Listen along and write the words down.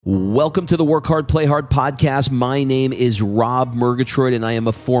Welcome to the Work Hard, Play Hard podcast. My name is Rob Murgatroyd, and I am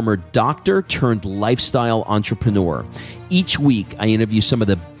a former doctor turned lifestyle entrepreneur. Each week, I interview some of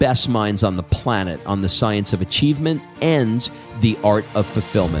the best minds on the planet on the science of achievement and the art of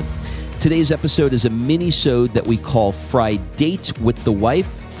fulfillment. Today's episode is a mini-sode that we call Fri-Date with the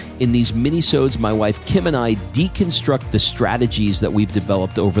Wife. In these mini-sodes, my wife Kim and I deconstruct the strategies that we've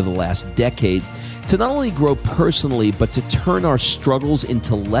developed over the last decade to not only grow personally, but to turn our struggles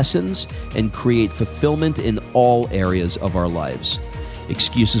into lessons and create fulfillment in all areas of our lives.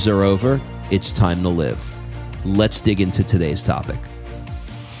 Excuses are over. It's time to live. Let's dig into today's topic.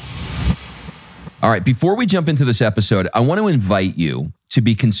 All right, before we jump into this episode, I want to invite you to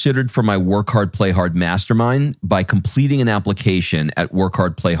be considered for my Work Hard, Play Hard Mastermind by completing an application at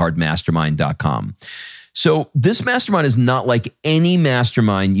workhardplayhardmastermind.com. So this mastermind is not like any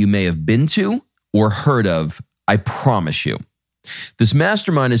mastermind you may have been to or heard of, I promise you. This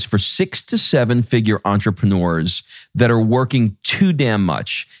mastermind is for 6 to 7 figure entrepreneurs that are working too damn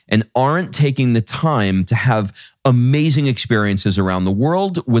much and aren't taking the time to have amazing experiences around the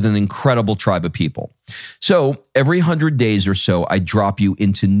world with an incredible tribe of people. So every 100 days or so, I drop you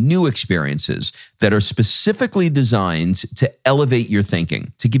into new experiences that are specifically designed to elevate your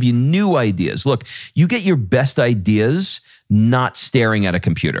thinking, to give you new ideas. Look, you get your best ideas not staring at a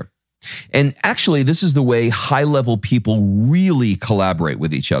computer. And actually, this is the way high-level people really collaborate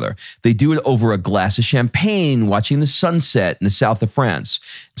with each other. They do it over a glass of champagne, watching the sunset in the south of France.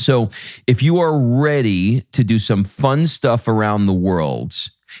 So if you are ready to do some fun stuff around the world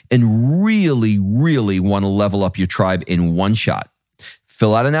and really, really want to level up your tribe in one shot,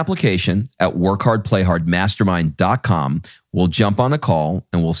 fill out an application at workhardplayhardmastermind.com. We'll jump on a call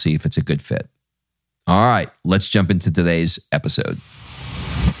and we'll see if it's a good fit. All right, let's jump into today's episode.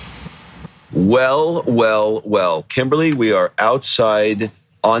 Well, Kimberly, we are outside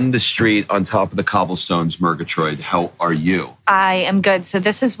on the street on top of the cobblestones, Murgatroyd. How are you? I am good. So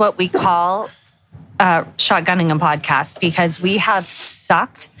this is what we call shotgunning a podcast because we have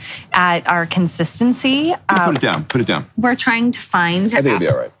sucked at our consistency. Put it down. We're trying to find... I think it'll be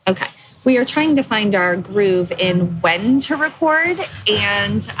all right. Okay. We are trying to find our groove in when to record.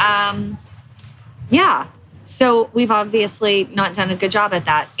 And so we've obviously not done a good job at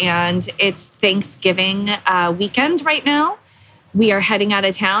that. And it's Thanksgiving weekend right now. We are heading out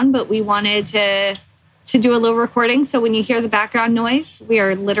of town, but we wanted to do a little recording. So when you hear the background noise, we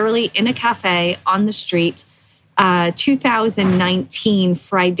are literally in a cafe on the street, 2019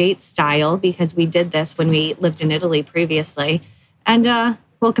 Fri-Date style, because we did this when we lived in Italy previously. And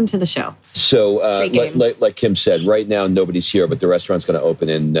welcome to the show. So, like Kim said, right now nobody's here, but the restaurant's going to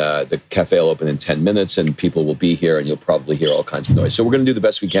open the cafe will open in 10 minutes, and people will be here, and you'll probably hear all kinds of noise. So we're going to do the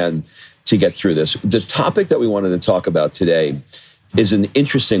best we can to get through this. The topic that we wanted to talk about today is an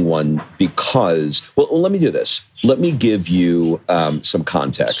interesting one because, well, let me do this. Let me give you some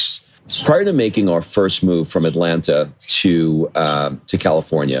context. Prior to making our first move from Atlanta to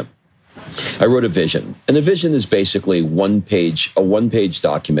California, I wrote a vision. And a vision is basically a one-page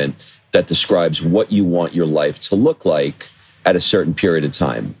document that describes what you want your life to look like at a certain period of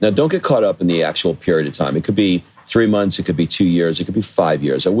time. Now, don't get caught up in the actual period of time. It could be 3 months, it could be 2 years, it could be 5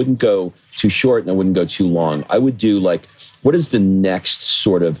 years. I wouldn't go too short and I wouldn't go too long. I would do what is the next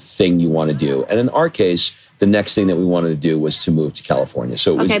sort of thing you want to do? And in our case, the next thing that we wanted to do was to move to California.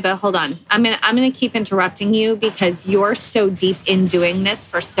 So okay, but hold on. I'm gonna keep interrupting you because you're so deep in doing this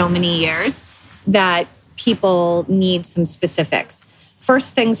for so many years that people need some specifics.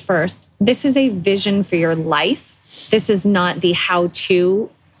 First things first, this is a vision for your life. This is not the how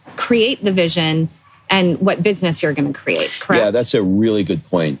to create the vision and what business you're going to create, correct? Yeah, that's a really good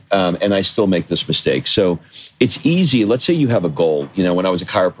point. And I still make this mistake. So it's easy. Let's say you have a goal. You know, when I was a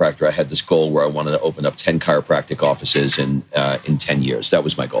chiropractor, I had this goal where I wanted to open up 10 chiropractic offices in 10 years. That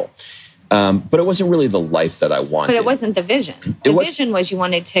was my goal. But it wasn't really the life that I wanted. But it wasn't the vision. The vision was you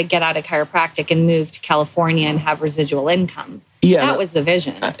wanted to get out of chiropractic and move to California and have residual income. Yeah, that was the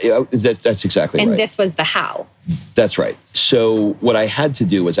vision. That's exactly right. And this was the how. That's right. So what I had to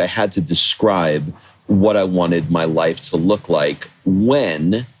do was I had to describe what I wanted my life to look like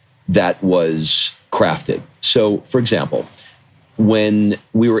when that was crafted. So, for example, when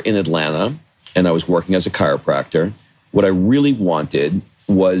we were in Atlanta and I was working as a chiropractor, what I really wanted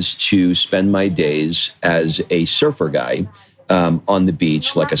was to spend my days as a surfer guy on the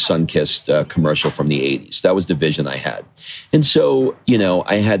beach, like a sun-kissed commercial from the 80s. That was the vision I had. And so, you know,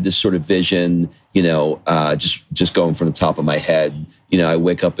 I had this sort of vision, you know, just going from the top of my head. You know, I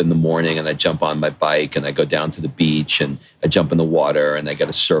wake up in the morning and I jump on my bike and I go down to the beach and I jump in the water and I get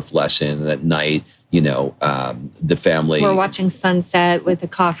a surf lesson. And at night, the family. We're watching sunset with a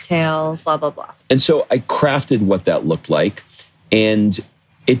cocktail, blah, blah, blah. And so I crafted what that looked like. And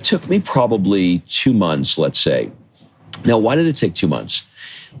it took me probably 2 months, let's say. Now, why did it take 2 months?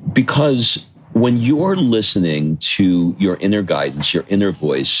 Because when you're listening to your inner guidance, your inner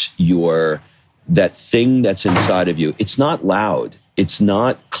voice, that thing that's inside of you, it's not loud. It's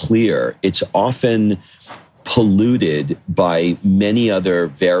not clear. It's often polluted by many other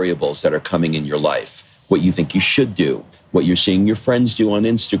variables that are coming in your life. What you think you should do, what you're seeing your friends do on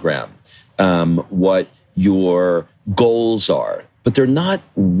Instagram, what your goals are. But they're not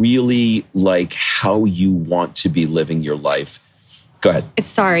really like how you want to be living your life. Go ahead.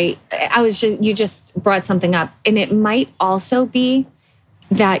 Sorry, you just brought something up. And it might also be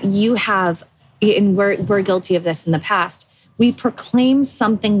that you have, and we're guilty of this in the past, we proclaim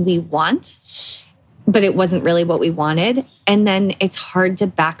something we want, but it wasn't really what we wanted. And then it's hard to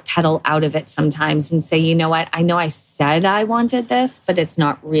backpedal out of it sometimes and say, you know what, I know I said I wanted this, but it's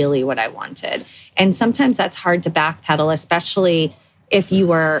not really what I wanted. And sometimes that's hard to backpedal, especially if you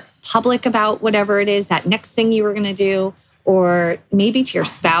were public about whatever it is, that next thing you were going to do, or maybe to your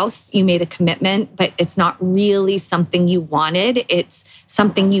spouse, you made a commitment, but it's not really something you wanted. It's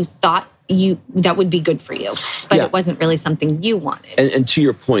something you thought that would be good for you, but it wasn't really something you wanted. And to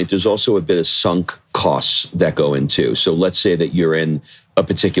your point, there's also a bit of sunk costs that go into. So let's say that you're in a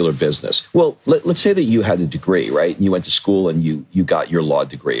particular business. Well, let's say that you had a degree, right? And you went to school and you got your law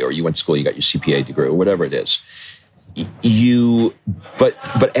degree, or you went to school and you got your CPA degree, or whatever it is.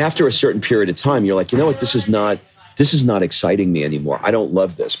 But after a certain period of time, you're like, you know what, this is not exciting me anymore. I don't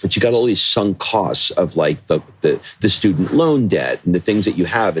love this. But you got all these sunk costs of like the student loan debt and the things that you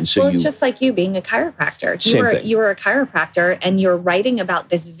have. And so it's just like you being a chiropractor. You were a chiropractor and you're writing about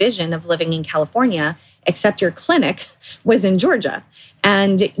this vision of living in California, except your clinic was in Georgia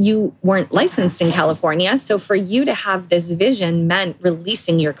and you weren't licensed in California. So for you to have this vision meant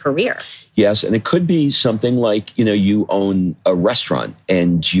releasing your career. Yes, and it could be something like, you own a restaurant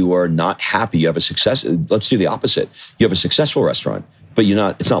and you are not happy. You have a success. Let's do the opposite. You have a successful restaurant, but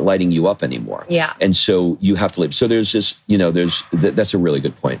it's not lighting you up anymore. Yeah. And so you have to leave. So there's this, that's a really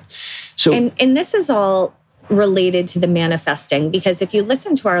good point. So, and this is all related to the manifesting, because if you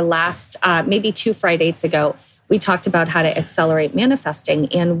listen to our last, maybe 2 Fri-Dates ago, we talked about how to accelerate manifesting.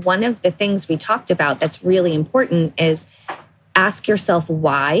 And one of the things we talked about that's really important is ask yourself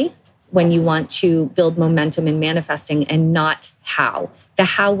why when you want to build momentum in manifesting, and not how. The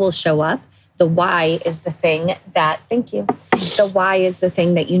how will show up. The why is the thing that, thank you. The why is the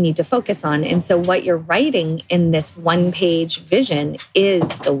thing that you need to focus on. And so what you're writing in this 1-page vision is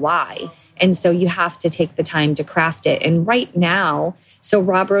the why. And so you have to take the time to craft it. And right now, so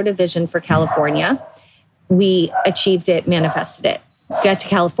Rob wrote a vision for California. We achieved it, manifested it. Got to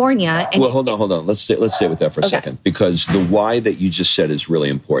California. And hold on. Let's stay with that for a second, because the why that you just said is really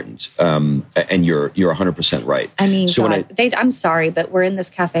important. And you're 100% right. I mean, so I'm sorry, but we're in this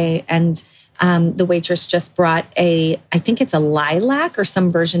cafe and the waitress just brought I think it's a lilac or some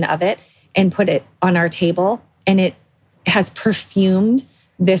version of it, and put it on our table. And it has perfumed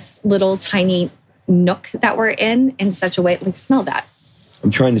this little tiny nook that we're in such a way, like, smell that. I'm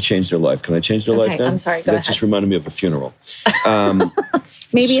trying to change their life. Can I change their life now? I'm sorry. Go ahead. That just reminded me of a funeral.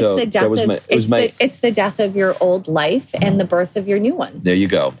 Maybe it's the death it's the death of your old life and the birth of your new one. There you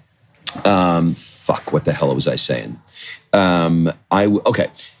go. What the hell was I saying?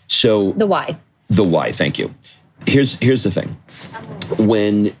 Okay. So the why. The why. Thank you. Here's the thing.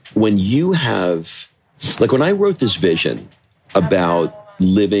 When you have, like, when I wrote this vision about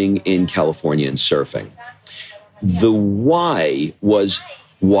living in California and surfing, the why was,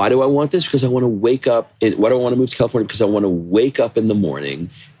 why do I want this? Because I want to wake up. Why do I want to move to California? Because I want to wake up in the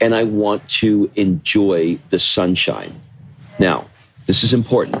morning and I want to enjoy the sunshine. Now, this is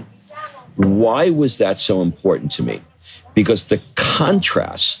important. Why was that so important to me? Because the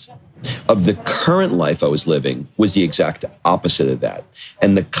contrast of the current life I was living was the exact opposite of that.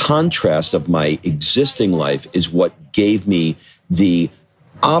 And the contrast of my existing life is what gave me the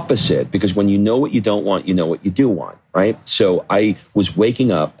opposite, because when you know what you don't want, you know what you do want, right? So I was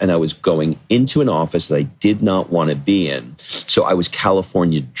waking up and I was going into an office that I did not want to be in. So I was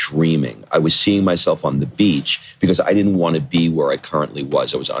California dreaming. I was seeing myself on the beach because I didn't want to be where I currently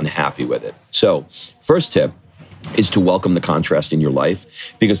was. I was unhappy with it. So first tip is to welcome the contrast in your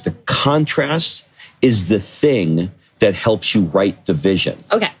life, because the contrast is the thing that helps you write the vision.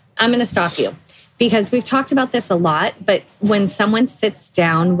 Okay, I'm going to stop you. Because we've talked about this a lot, but when someone sits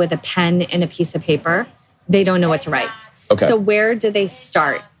down with a pen and a piece of paper, they don't know what to write. Okay. So where do they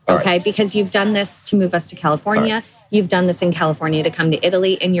start? All okay, right. Because you've done this to move us to California. Right. You've done this in California to come to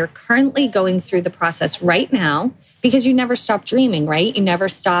Italy, and you're currently going through the process right now because you never stop dreaming, right? You never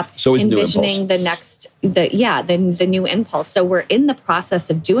stop envisioning the new impulse. So we're in the process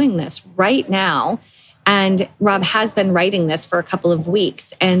of doing this right now. And Rob has been writing this for a couple of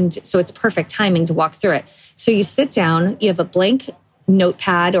weeks. And so it's perfect timing to walk through it. So you sit down, you have a blank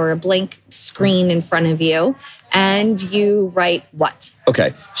notepad or a blank screen in front of you, and you write what?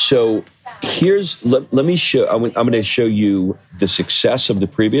 Okay. So let me show, I'm going to show you the success of the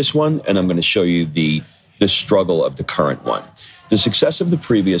previous one, and I'm going to show you the struggle of the current one. The success of the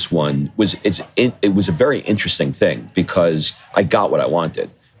previous one was, it was a very interesting thing because I got what I wanted.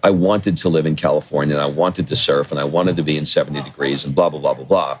 I wanted to live in California, and I wanted to surf, and I wanted to be in 70 degrees and blah, blah, blah, blah,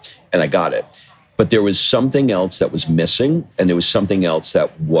 blah. And I got it. But there was something else that was missing, and there was something else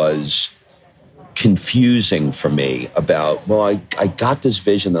that was confusing for me about, well, I got this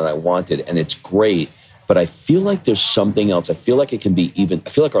vision that I wanted, and it's great, but I feel like there's something else. I feel like I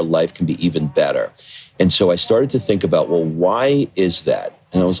feel like our life can be even better. And so I started to think about, well, why is that?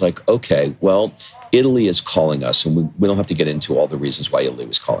 And I was like, okay, well, Italy is calling us, and we don't have to get into all the reasons why Italy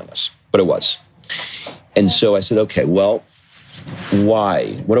was calling us, but it was. And so I said, okay, well,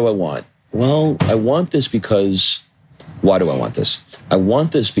 why? What do I want? Well, I want this because, why do I want this? I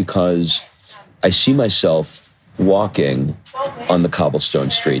want this because I see myself walking on the cobblestone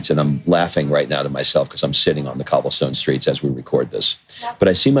streets, and I'm laughing right now to myself because I'm sitting on the cobblestone streets as we record this. But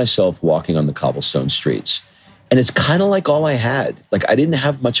I see myself walking on the cobblestone streets, and it's kind of like all I had. Like, I didn't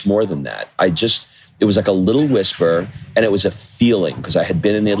have much more than that. It was like a little whisper, and it was a feeling because I had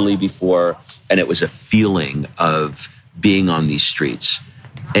been in Italy before, and it was a feeling of being on these streets.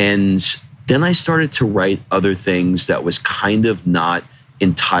 And then I started to write other things that was kind of not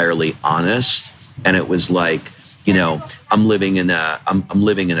entirely honest. And it was like, you know, I'm living in a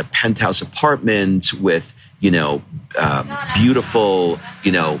penthouse apartment with, beautiful,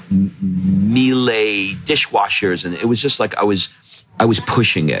 Miele dishwashers. And it was just like I was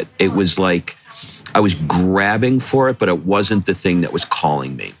pushing it. It was like I was grabbing for it, but it wasn't the thing that was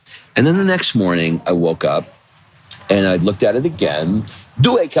calling me. And then the next morning I woke up and I looked at it again.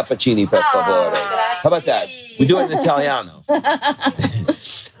 Due cappuccini, per favore. How about that? We do it in Italiano.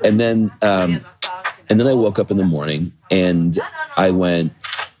 And then I woke up in the morning and I went,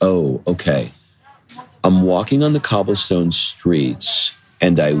 oh, okay. I'm walking on the cobblestone streets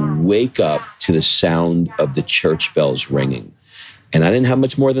and I wake up to the sound of the church bells ringing. And I didn't have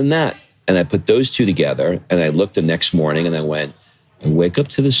much more than that. And I put those two together and I looked the next morning and I went, I wake up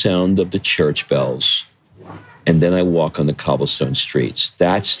to the sound of the church bells. And then I walk on the cobblestone streets.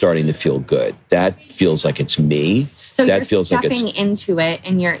 That's starting to feel good. That feels like it's me. So that you're feels stepping like into it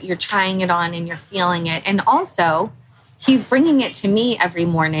and you're trying it on and you're feeling it. And also, he's bringing it to me every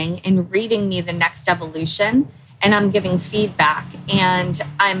morning and reading me the next evolution. And I'm giving feedback. And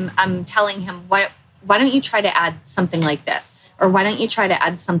I'm telling him, why don't you try to add something like this? Or why don't you try to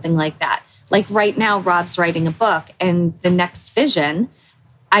add something like that? Like right now, Rob's writing a book, and the next vision,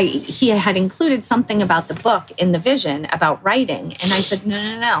 he had included something about the book in the vision about writing. And I said,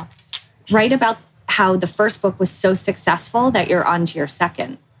 no. Write about how the first book was so successful that you're on to your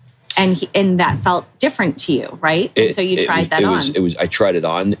second. And that felt different to you, right? And so you tried that on. I tried it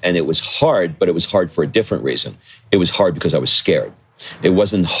on, and it was hard, but it was hard for a different reason. It was hard because I was scared. It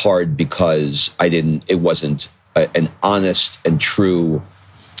wasn't hard because it wasn't an honest and true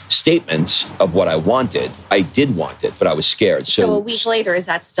statement of what I wanted. I did want it, but I was scared. So a week later, is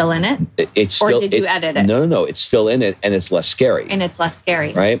that still in it? It's still, or did you edit it? No. It's still in it, and it's less scary. And it's less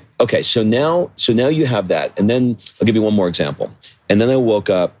scary, right? Okay. So now you have that, and then I'll give you one more example. And then I woke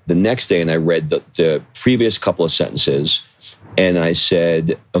up the next day and I read the previous couple of sentences, and I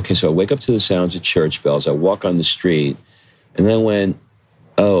said, okay, so I wake up to the sounds of church bells. I walk on the street, and then I went,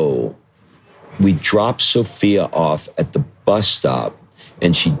 oh, we dropped Sophia off at the bus stop.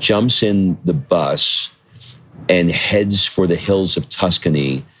 And she jumps in the bus and heads for the hills of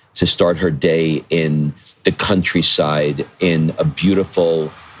Tuscany to start her day in the countryside in a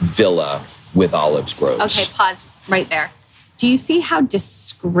beautiful villa with olive groves. Okay, pause right there. Do you see how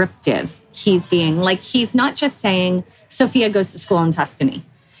descriptive he's being? Like, he's not just saying Sophia goes to school in Tuscany.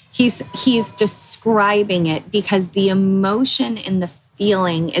 He's describing it because the emotion and the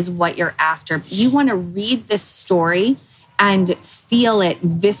feeling is what you're after. You want to read this story and feel it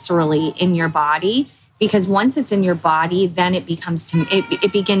viscerally in your body, because once it's in your body, then it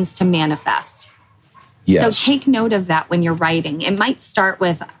begins to manifest. Yes. So take note of that when you're writing. It might start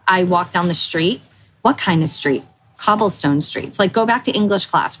with, I walk down the street. What kind of street? Cobblestone streets. Like, go back to English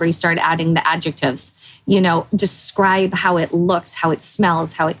class where you start adding the adjectives. Describe how it looks, how it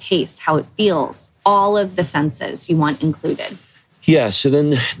smells, how it tastes, how it feels. all of the senses you want included. Yeah. So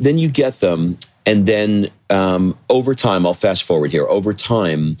then you get them. And then over time, I'll fast forward here. Over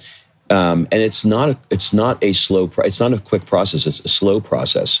time, and it's not a quick process. It's a slow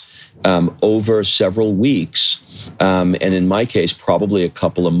process. Over several weeks, and in my case, probably a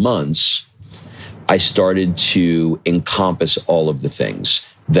couple of months, I started to encompass all of the things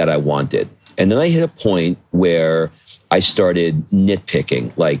that I wanted. And then I hit a point where I started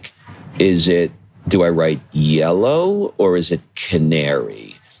nitpicking. Like, do I write yellow or is it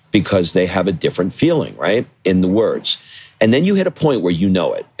canary? Because they have a different feeling, right, in the words. And then you hit a point where you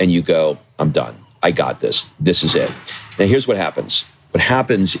know it and you go, I'm done. I got this. This is it. Now, here's what happens. What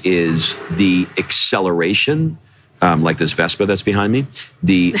happens is the acceleration, like this Vespa that's behind me,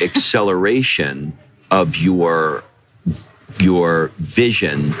 the acceleration of your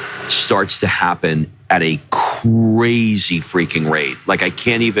vision starts to happen at a crazy freaking rate. Like, I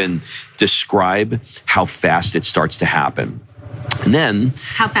can't even describe how fast it starts to happen. And then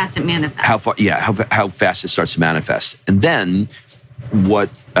how fast it manifests. How fast it starts to manifest. And then what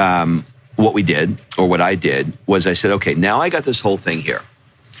we did, or what I did, was I said, okay, now I got this whole thing here.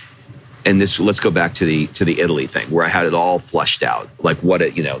 And let's go back to the Italy thing where I had it all flushed out, like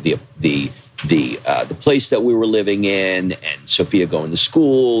the place that we were living in, and Sophia going to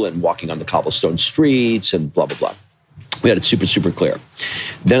school and walking on the cobblestone streets and blah blah blah. We had it super, super clear.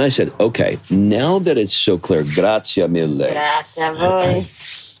 Then I said, okay, now that it's so clear, grazie mille. Grazie a voi.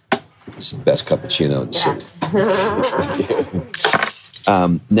 It's the best cappuccino in the city.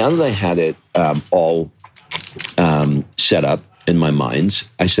 Now that I had it all set up in my mind,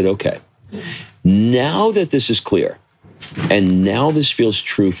 I said, okay, now that this is clear, and now this feels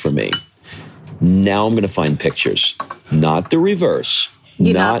true for me, now I'm going to find pictures, not the reverse.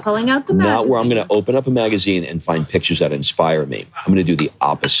 You're not pulling out the magazine. Not where I'm going to open up a magazine and find pictures that inspire me. I'm going to do the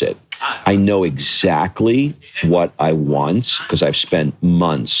opposite. I know exactly what I want because I've spent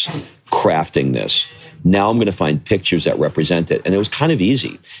months crafting this. Now I'm going to find pictures that represent it. And it was kind of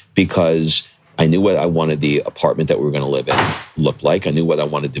easy because I knew what I wanted the apartment that we were going to live in look like. I knew what I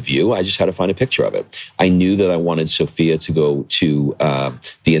wanted the view. I just had to find a picture of it. I knew that I wanted Sophia to go to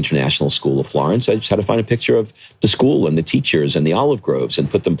the International School of Florence. I just had to find a picture of the school and the teachers and the olive groves and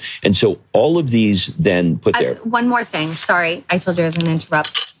put them. And so all of these then put there. One more thing. Sorry, I told you I was going to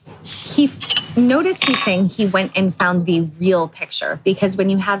interrupt. Notice he's saying he went and found the real picture, because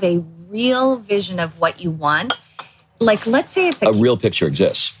when you have a real vision of what you want, like, let's say it's a real picture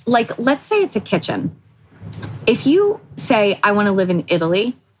exists. Like, let's say it's a kitchen. If you say, I want to live in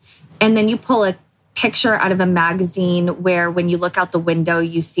Italy, and then you pull a picture out of a magazine where when you look out the window,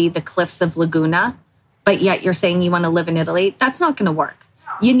 you see the cliffs of Laguna, but yet you're saying you want to live in Italy, that's not going to work.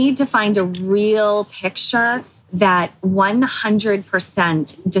 You need to find a real picture that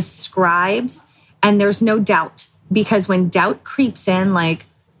 100% describes, and there's no doubt. Because when doubt creeps in, like,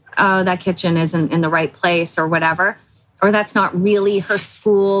 oh, that kitchen isn't in the right place or whatever, or that's not really her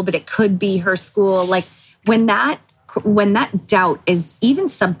school, but it could be her school. Like, when that doubt is even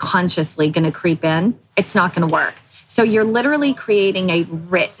subconsciously going to creep in, it's not going to work. So you're literally creating a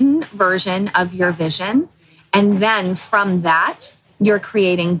written version of your vision. And then from that, you're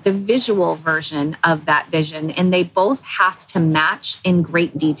creating the visual version of that vision. And they both have to match in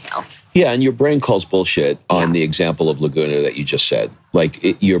great detail. Yeah, and your brain calls bullshit on the example of Laguna that you just said.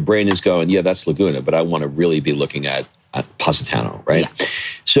 Like, your brain is going, yeah, that's Laguna, but I want to really be looking at Positano, right? Yeah.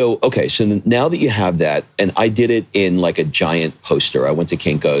 So, okay, so now that you have that, and I did it in like a giant poster. I went to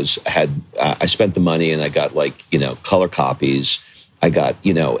Kinko's, I spent the money and I got color copies. I got,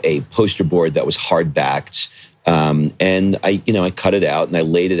 a poster board that was hard-backed. And I cut it out and I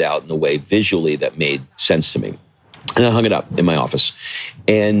laid it out in a way visually that made sense to me. And I hung it up in my office.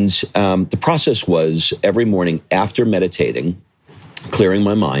 And the process was every morning after meditating, clearing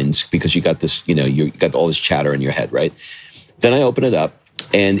my mind, because you got this, you got all this chatter in your head, right? Then I open it up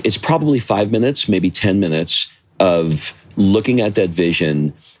and it's probably 5 minutes, maybe 10 minutes of looking at that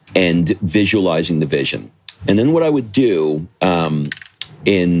vision and visualizing the vision. And then what I would do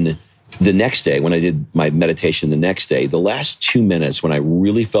in the next day, when I did my meditation the next day, the last 2 minutes when I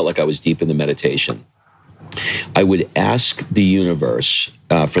really felt like I was deep in the meditation, I would ask the universe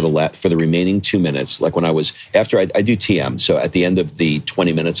for the remaining 2 minutes. Like when I was, after I do TM. So at the end of the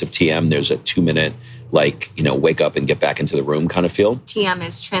 20 minutes of TM, there's a 2 minute, wake up and get back into the room kind of feel. TM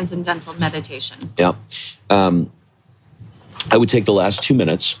is transcendental meditation. Yeah. I would take the last 2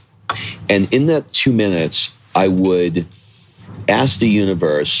 minutes. And in that 2 minutes, I would ask the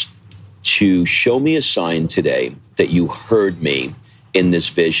universe to show me a sign today that you heard me in this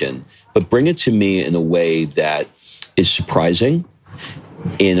vision, but bring it to me in a way that is surprising,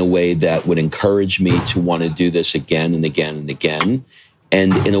 in a way that would encourage me to want to do this again and again and again,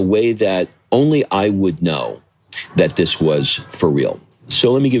 and in a way that only I would know that this was for real.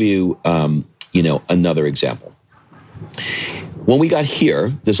 So let me give you, another example. When we got here,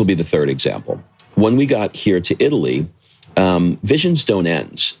 this will be the third example. When we got here to Italy, visions don't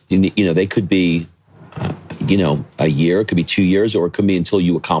end. They could be, a year, it could be 2 years, or it could be until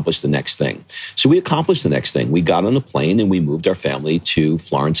you accomplish the next thing. So we accomplished the next thing. We got on the plane and we moved our family to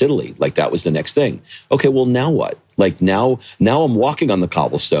Florence, Italy. Like that was the next thing. Okay, well, now what? Like now I'm walking on the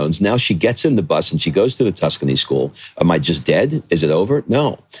cobblestones. Now she gets in the bus and she goes to the Tuscany school. Am I just dead? Is it over?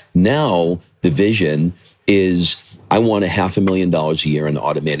 No. Now the vision is I want $500,000 a year in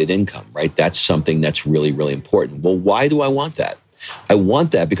automated income, right? That's something that's really, really important. Well, why do I want that? I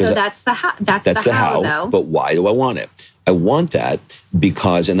want that because that's the how. That's the how, though. But why do I want it? I want that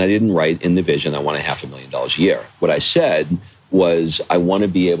because, and I didn't write in the vision, I want $500,000 a year. What I said was I want to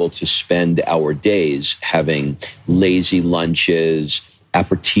be able to spend our days having lazy lunches,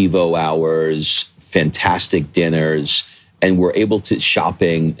 aperitivo hours, fantastic dinners, and we're able to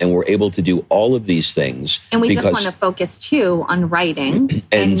shopping, and we're able to do all of these things. And we just want to focus too on writing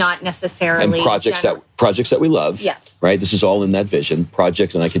and not necessarily and projects that we love. Yeah. Right. This is all in that vision.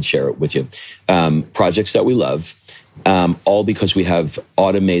 Projects, and I can share it with you. Projects that we love, all because we have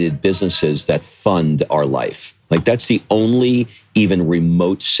automated businesses that fund our life. Like that's the only even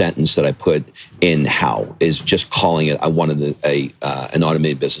remote sentence that I put in how is just calling it. I wanted an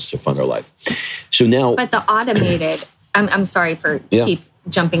automated business to fund our life. So now, but the automated. I'm sorry for keep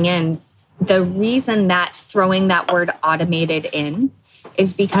jumping in. The reason that throwing that word automated in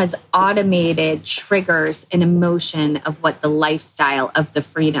is because automated triggers an emotion of what the lifestyle of the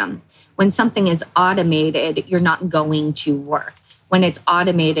freedom. When something is automated, you're not going to work. When it's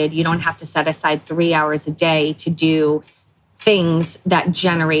automated, you don't have to set aside 3 hours a day to do things that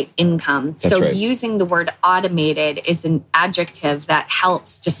generate income. That's right. Using the word automated is an adjective that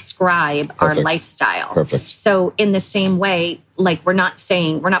helps describe our lifestyle. Perfect. So in the same way, like we're not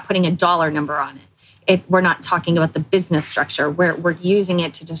putting a dollar number on it. We're not talking about the business structure. We're using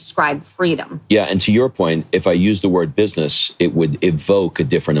it to describe freedom. Yeah, and to your point, if I use the word business, it would evoke a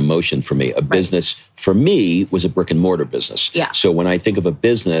different emotion for me. A business for me was a brick and mortar business. Yeah. So when I think of a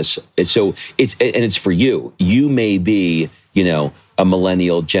business, it's for you. You may be, a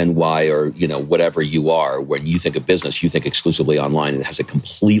millennial, Gen Y, or whatever you are. When you think of business, you think exclusively online. It has a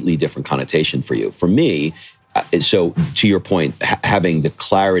completely different connotation for you. For me. So to your point, having the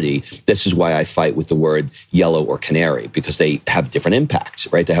clarity, this is why I fight with the word yellow or canary, because they have different impacts,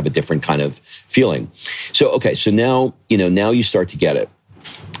 right? They have a different kind of feeling. So, okay. So now, now you start to get it.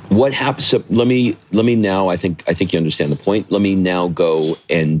 What happens? So let me now, I think you understand the point. Let me now go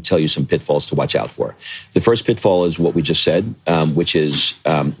and tell you some pitfalls to watch out for. The first pitfall is what we just said, which is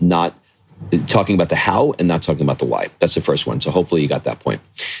not talking about the how and not talking about the why. That's the first one. So hopefully you got that point.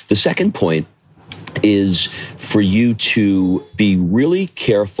 The second point is for you to be really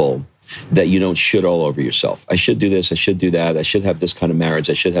careful that you don't shit all over yourself. I should do this. I should do that. I should have this kind of marriage.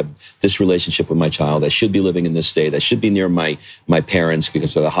 I should have this relationship with my child. I should be living in this state. I should be near my parents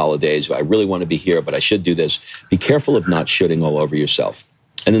because of the holidays. I really want to be here, but I should do this. Be careful of not shitting all over yourself.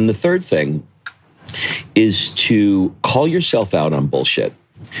 And then the third thing is to call yourself out on bullshit.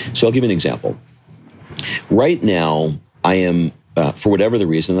 So I'll give you an example. Right now, I am for whatever the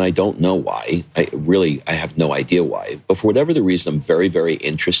reason, and I don't know why, I have no idea why, but for whatever the reason, I'm very, very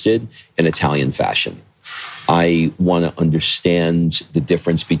interested in Italian fashion. I want to understand the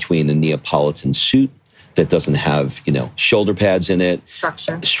difference between a Neapolitan suit that doesn't have, shoulder pads in it,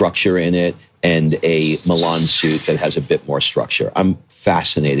 structure in it, and a Milan suit that has a bit more structure. I'm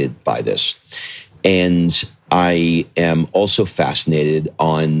fascinated by this. And I am also fascinated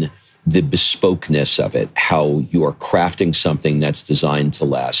on the bespokeness of it, how you are crafting something that's designed to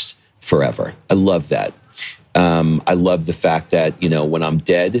last forever. I love that. I love the fact that, when I'm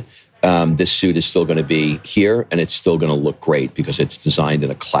dead, this suit is still going to be here and it's still going to look great because it's designed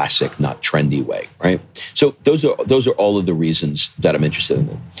in a classic, not trendy way, right? So those are all of the reasons that I'm interested in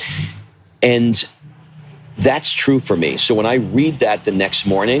it. And that's true for me. So when I read that the next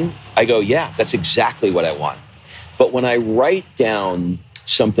morning, I go, yeah, that's exactly what I want. But when I write down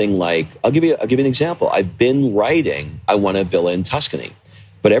something like, I'll give you an example. I've been writing, I want a villa in Tuscany.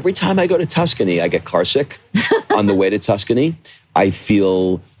 But every time I go to Tuscany, I get carsick on the way to Tuscany. I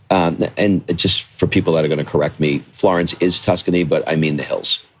feel, and just for people that are going to correct me, Florence is Tuscany, but I mean the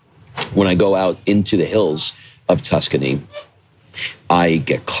hills. When I go out into the hills of Tuscany, I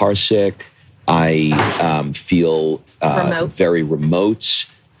get carsick. I feel very remote.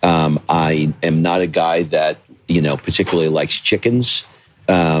 I am not a guy that, particularly likes chickens.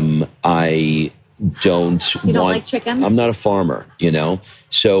 I don't You don't like chickens? I'm not a farmer,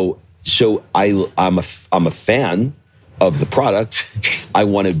 So I'm a fan of the product. I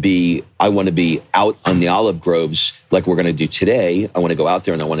want to be out on the olive groves like we're going to do today. I want to go out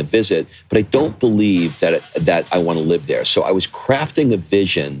there and I want to visit, but I don't believe that I want to live there. So I was crafting a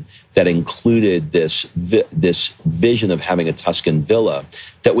vision that included this vision of having a Tuscan villa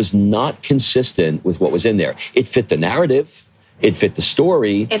that was not consistent with what was in there. It fit the narrative. It fit the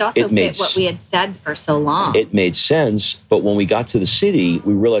story. It also fit what we had said for so long. It made sense. But when we got to the city,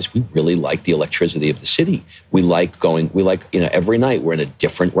 we realized we really like the electricity of the city. We like every night we're in a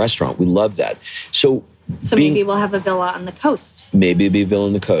different restaurant. We love that. So maybe we'll have a villa on the coast. Maybe a villa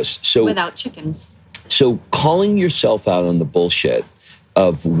on the coast. So without chickens. So calling yourself out on the bullshit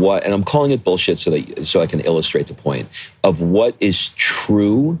of what, and I'm calling it bullshit so I can illustrate the point of what is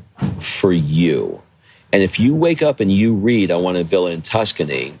true for you. And if you wake up and you read, I want a villa in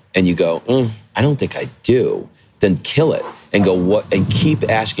Tuscany, and you go, I don't think I do, then kill it and go, what? And keep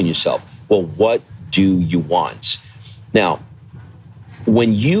asking yourself, well, what do you want? Now,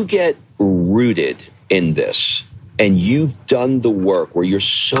 when you get rooted in this and you've done the work where you're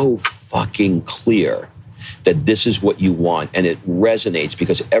so fucking clear that this is what you want and it resonates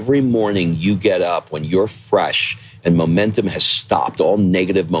because every morning you get up when you're fresh and momentum has stopped, all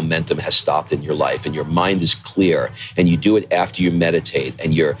negative momentum has stopped in your life and your mind is clear and you do it after you meditate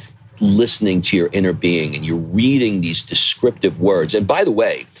and you're listening to your inner being and you're reading these descriptive words. And by the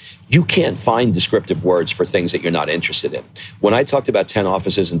way, you can't find descriptive words for things that you're not interested in. When I talked about 10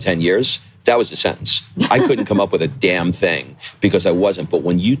 offices in 10 years, that was the sentence. I couldn't come up with a damn thing because I wasn't. But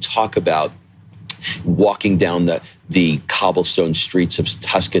when you talk about walking down the cobblestone streets of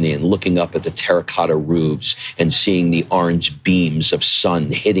Tuscany and looking up at the terracotta roofs and seeing the orange beams of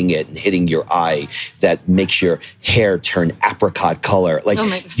sun hitting it and hitting your eye that makes your hair turn apricot color. Like,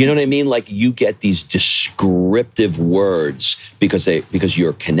 you know what I mean? Like you get these descriptive words because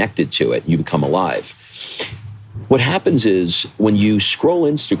you're connected to it and you become alive. What happens is when you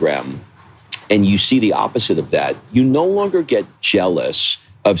scroll Instagram and you see the opposite of that, you no longer get jealous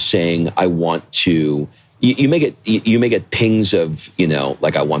of saying, I want to, you may get pings of,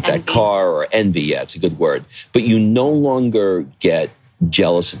 like I want that car or envy. Yeah, it's a good word. But you no longer get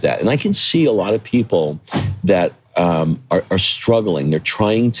jealous of that. And I can see a lot of people that are struggling. They're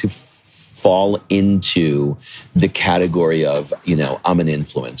trying to fall into the category of, I'm an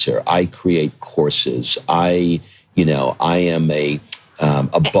influencer. I create courses. I am a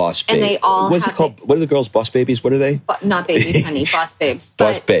boss babe. And they all What's it called? What are the girls? Boss babies? What are they? Not babies, honey. Boss babes.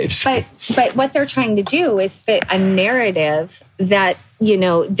 Boss babes. But what they're trying to do is fit a narrative that,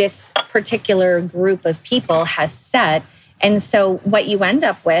 this particular group of people has set. And so what you end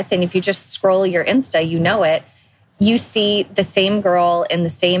up with, and if you just scroll your Insta, you see the same girl in the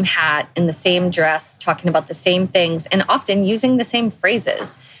same hat, in the same dress, talking about the same things, and often using the same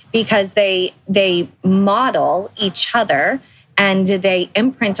phrases because they model each other and they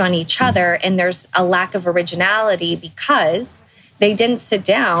imprint on each other, and there's a lack of originality because they didn't sit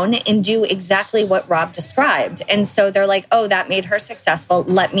down and do exactly what Rob described. And so they're like, oh, that made her successful.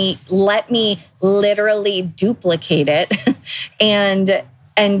 Let me literally duplicate it and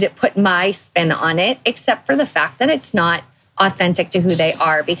put my spin on it, except for the fact that it's not authentic to who they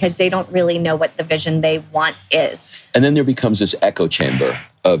are because they don't really know what the vision they want is. And then there becomes this echo chamber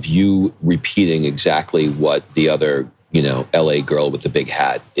of you repeating exactly what the other LA girl with the big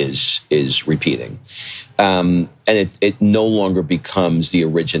hat is repeating. And it no longer becomes the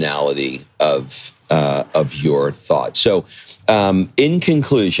originality of your thought. So in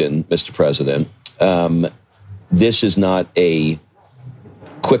conclusion, Mr. President, this is not a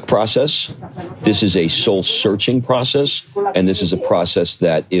quick process. This is a soul-searching process, and this is a process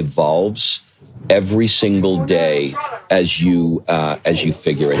that evolves every single day as you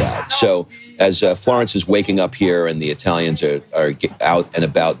figure it out. So as Florence is waking up here and the Italians are out and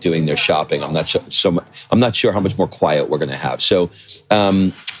about doing their shopping, I'm not sure how much more quiet we're going to have. So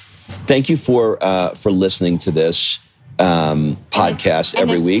thank you for listening to this podcast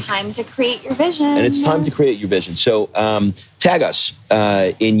every week. It's time to create your vision. And it's time to create your vision. So tag us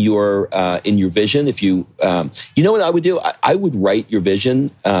in your vision. If you know what I would do? I would write your vision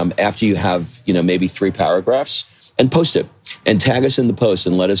after you have maybe 3 paragraphs and post it and tag us in the post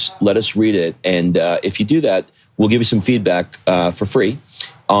and let us read it. And if you do that, we'll give you some feedback for free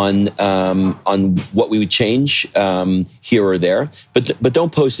on what we would change here or there. But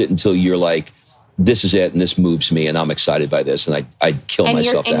don't post it until you're like, this is it, and this moves me, and I'm excited by this, and I'd kill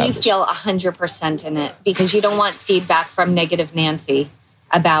myself to have this. And you feel 100% in it because you don't want feedback from negative Nancy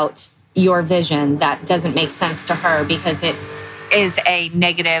about your vision that doesn't make sense to her because it is a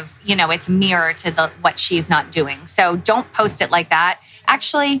negative, it's mirror to what she's not doing. So don't post it like that.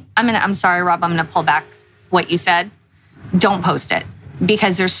 Actually, I'm sorry, Rob, I'm going to pull back what you said. Don't post it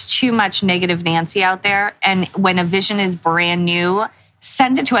because there's too much negative Nancy out there. And when a vision is brand new,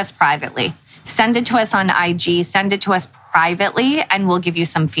 send it to us privately. Send it to us on IG, send it to us privately, and we'll give you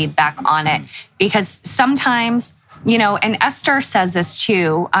some feedback on it. Because sometimes, and Esther says this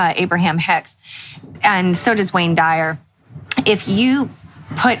too, Abraham Hicks, and so does Wayne Dyer. If you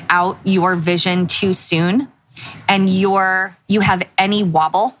put out your vision too soon and you have any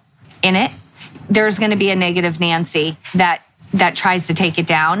wobble in it, there's going to be a negative Nancy that tries to take you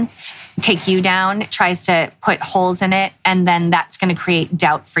down, tries to put holes in it, and then that's going to create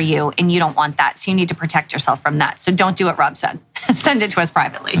doubt for you, and you don't want that. So you need to protect yourself from that. So don't do what Rob said. Send it to us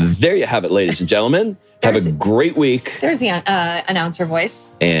privately. There you have it, ladies and gentlemen. Have a great week. There's the announcer voice.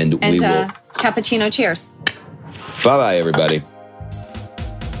 And we will... cappuccino cheers. Bye-bye, everybody.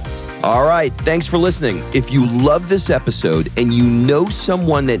 All right, thanks for listening. If you love this episode and you know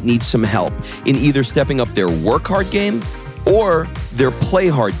someone that needs some help in either stepping up their work hard game or their play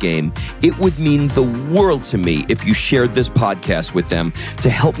hard game, it would mean the world to me if you shared this podcast with them to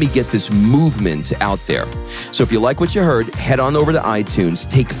help me get this movement out there. So if you like what you heard, head on over to iTunes,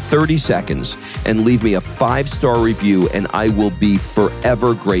 take 30 seconds, and leave me a 5-star review, and I will be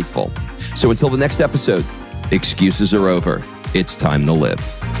forever grateful. So until the next episode, excuses are over. It's time to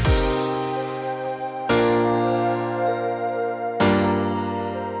live.